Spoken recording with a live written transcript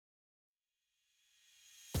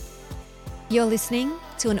You're listening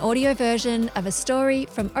to an audio version of a story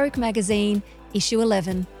from Oak Magazine, issue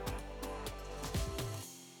 11.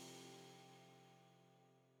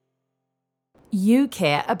 You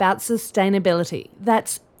care about sustainability.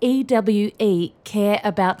 That's EWE, Care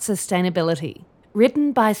About Sustainability.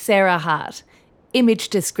 Written by Sarah Hart. Image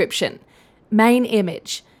description. Main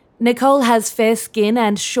image. Nicole has fair skin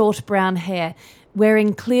and short brown hair.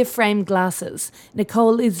 Wearing clear frame glasses,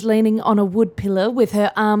 Nicole is leaning on a wood pillar with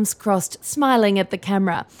her arms crossed, smiling at the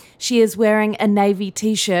camera. She is wearing a navy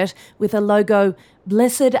t-shirt with a logo,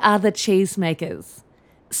 "Blessed are the cheesemakers."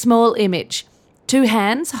 Small image. 2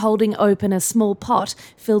 hands holding open a small pot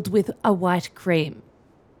filled with a white cream.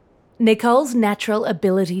 Nicole's natural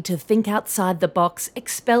ability to think outside the box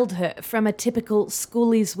expelled her from a typical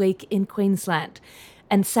schoolies week in Queensland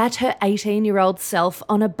and sat her 18-year-old self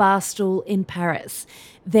on a bar stool in Paris.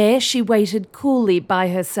 There she waited coolly by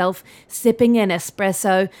herself, sipping an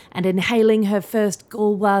espresso and inhaling her first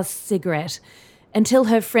Gauloise cigarette, until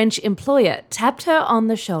her French employer tapped her on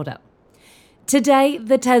the shoulder. Today,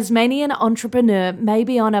 the Tasmanian entrepreneur may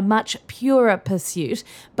be on a much purer pursuit,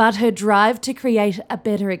 but her drive to create a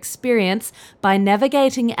better experience by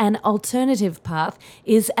navigating an alternative path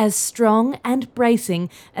is as strong and bracing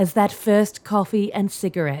as that first coffee and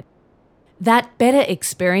cigarette. That better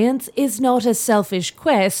experience is not a selfish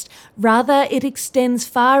quest, rather it extends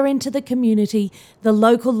far into the community, the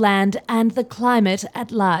local land and the climate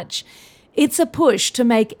at large. It's a push to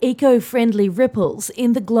make eco-friendly ripples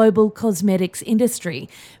in the global cosmetics industry,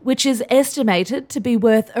 which is estimated to be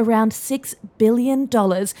worth around $6 billion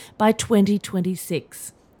by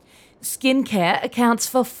 2026. Skincare accounts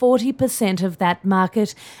for 40% of that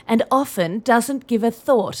market and often doesn't give a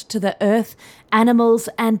thought to the earth, animals,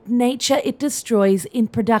 and nature it destroys in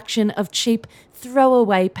production of cheap,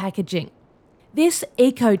 throwaway packaging. This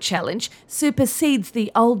eco-challenge supersedes the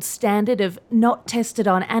old standard of not tested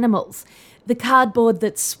on animals. The cardboard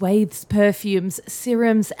that swathes perfumes,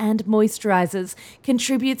 serums and moisturisers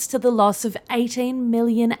contributes to the loss of 18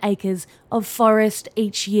 million acres of forest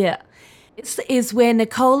each year. This is where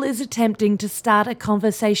Nicole is attempting to start a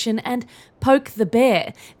conversation and poke the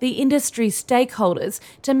bear, the industry stakeholders,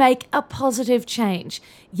 to make a positive change,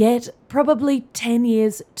 yet probably 10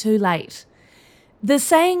 years too late. The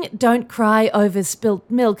saying, "don't cry over spilt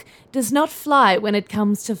milk," does not fly when it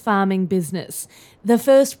comes to farming business. The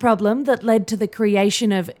first problem that led to the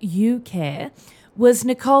creation of You Care was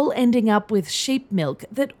Nicole ending up with sheep milk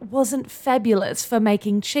that wasn't fabulous for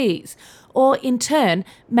making cheese, or in turn,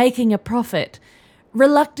 making a profit.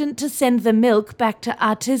 Reluctant to send the milk back to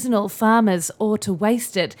artisanal farmers or to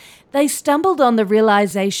waste it, they stumbled on the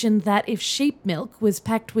realization that if sheep milk was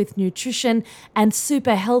packed with nutrition and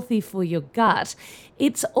super healthy for your gut,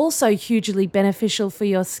 it's also hugely beneficial for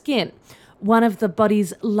your skin, one of the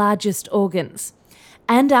body's largest organs.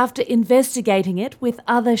 And after investigating it with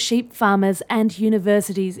other sheep farmers and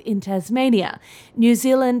universities in Tasmania, New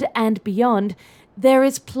Zealand and beyond, there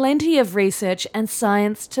is plenty of research and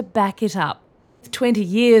science to back it up. 20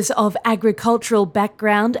 years of agricultural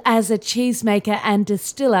background as a cheesemaker and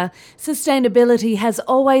distiller, sustainability has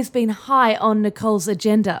always been high on Nicole's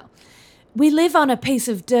agenda. We live on a piece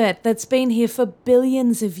of dirt that's been here for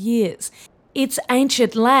billions of years. It's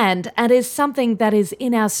ancient land and is something that is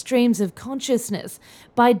in our streams of consciousness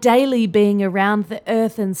by daily being around the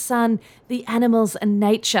earth and sun, the animals and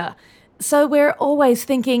nature. So we're always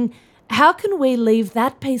thinking, how can we leave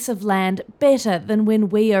that piece of land better than when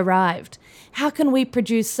we arrived? How can we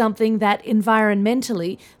produce something that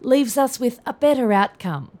environmentally leaves us with a better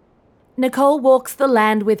outcome? Nicole walks the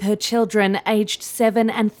land with her children aged 7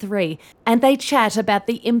 and 3, and they chat about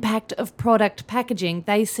the impact of product packaging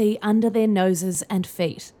they see under their noses and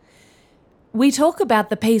feet. We talk about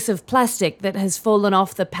the piece of plastic that has fallen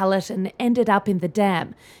off the pallet and ended up in the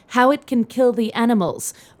dam, how it can kill the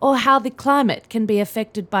animals, or how the climate can be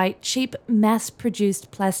affected by cheap,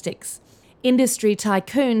 mass-produced plastics. Industry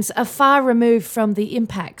tycoons are far removed from the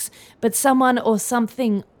impacts, but someone or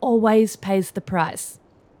something always pays the price.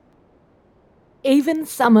 Even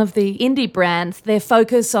some of the indie brands, their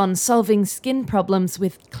focus on solving skin problems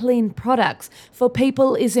with clean products for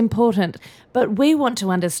people is important, but we want to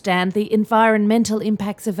understand the environmental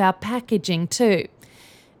impacts of our packaging too.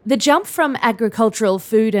 The jump from agricultural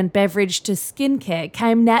food and beverage to skincare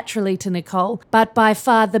came naturally to Nicole, but by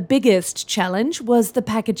far the biggest challenge was the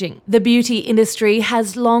packaging. The beauty industry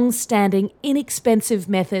has long-standing, inexpensive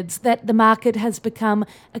methods that the market has become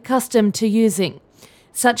accustomed to using,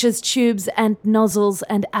 such as tubes and nozzles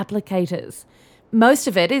and applicators. Most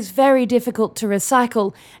of it is very difficult to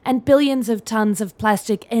recycle, and billions of tonnes of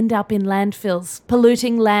plastic end up in landfills,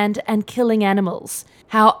 polluting land and killing animals.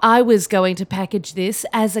 How I was going to package this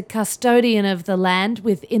as a custodian of the land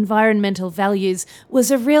with environmental values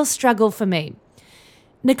was a real struggle for me.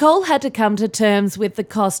 Nicole had to come to terms with the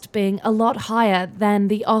cost being a lot higher than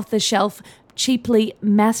the off-the-shelf, cheaply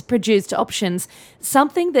mass-produced options,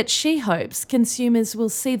 something that she hopes consumers will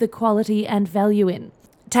see the quality and value in.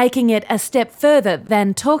 Taking it a step further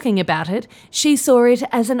than talking about it, she saw it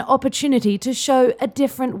as an opportunity to show a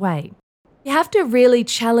different way. You have to really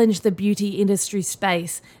challenge the beauty industry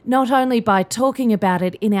space, not only by talking about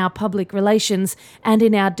it in our public relations and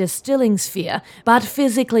in our distilling sphere, but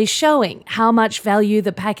physically showing how much value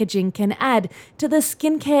the packaging can add to the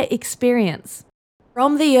skincare experience.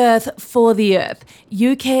 From the earth for the earth,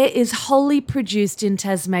 UCare is wholly produced in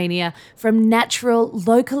Tasmania from natural,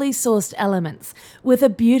 locally sourced elements, with a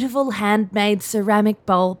beautiful handmade ceramic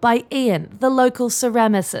bowl by Ian, the local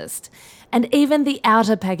ceramicist. And even the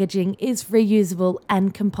outer packaging is reusable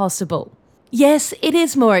and compostable. Yes, it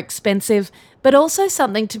is more expensive, but also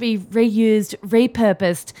something to be reused,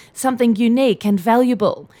 repurposed, something unique and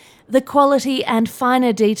valuable. The quality and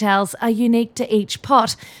finer details are unique to each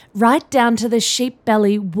pot, right down to the sheep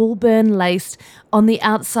belly wool burn laced on the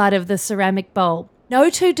outside of the ceramic bowl. No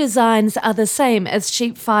two designs are the same, as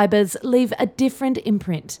sheep fibres leave a different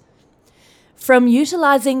imprint. From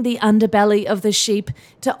utilising the underbelly of the sheep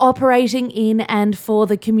to operating in and for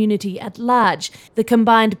the community at large, the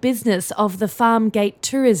combined business of the farm gate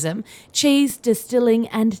tourism, cheese, distilling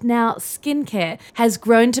and now skincare has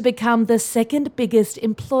grown to become the second biggest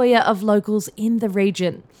employer of locals in the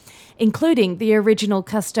region, including the original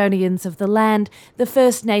custodians of the land, the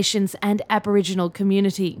First Nations and Aboriginal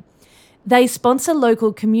community. They sponsor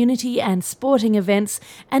local community and sporting events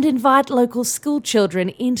and invite local school children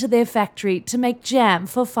into their factory to make jam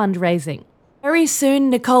for fundraising. Very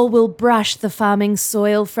soon, Nicole will brush the farming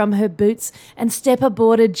soil from her boots and step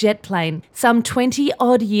aboard a jet plane, some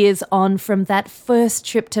 20-odd years on from that first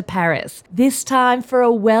trip to Paris, this time for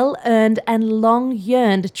a well-earned and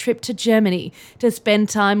long-yearned trip to Germany to spend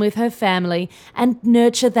time with her family and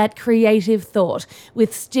nurture that creative thought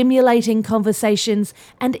with stimulating conversations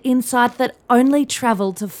and insight that only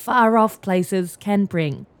travel to far-off places can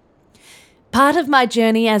bring. Part of my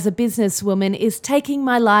journey as a businesswoman is taking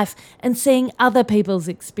my life and seeing other people's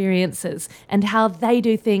experiences and how they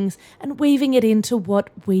do things and weaving it into what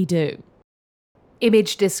we do.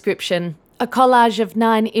 Image description: a collage of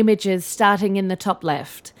 9 images starting in the top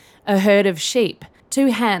left. A herd of sheep, 2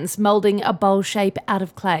 hands moulding a bowl shape out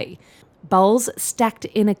of clay, bowls stacked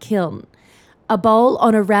in a kiln. A bowl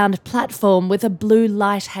on a round platform with a blue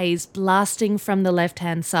light haze blasting from the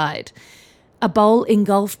left-hand side. A bowl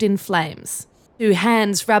engulfed in flames. 2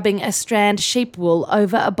 hands rubbing a strand sheep wool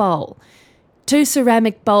over a bowl. 2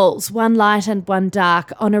 ceramic bowls, one light and one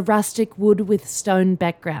dark, on a rustic wood with stone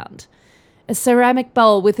background. A ceramic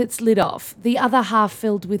bowl with its lid off, the other half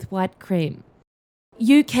filled with white cream.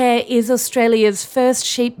 UCare is Australia's first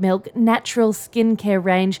sheep milk natural skincare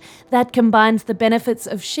range that combines the benefits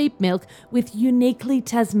of sheep milk with uniquely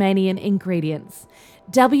Tasmanian ingredients.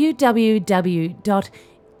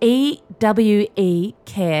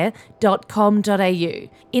 www.ewecare.com.au.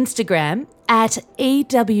 Instagram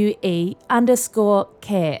 @EWE_care.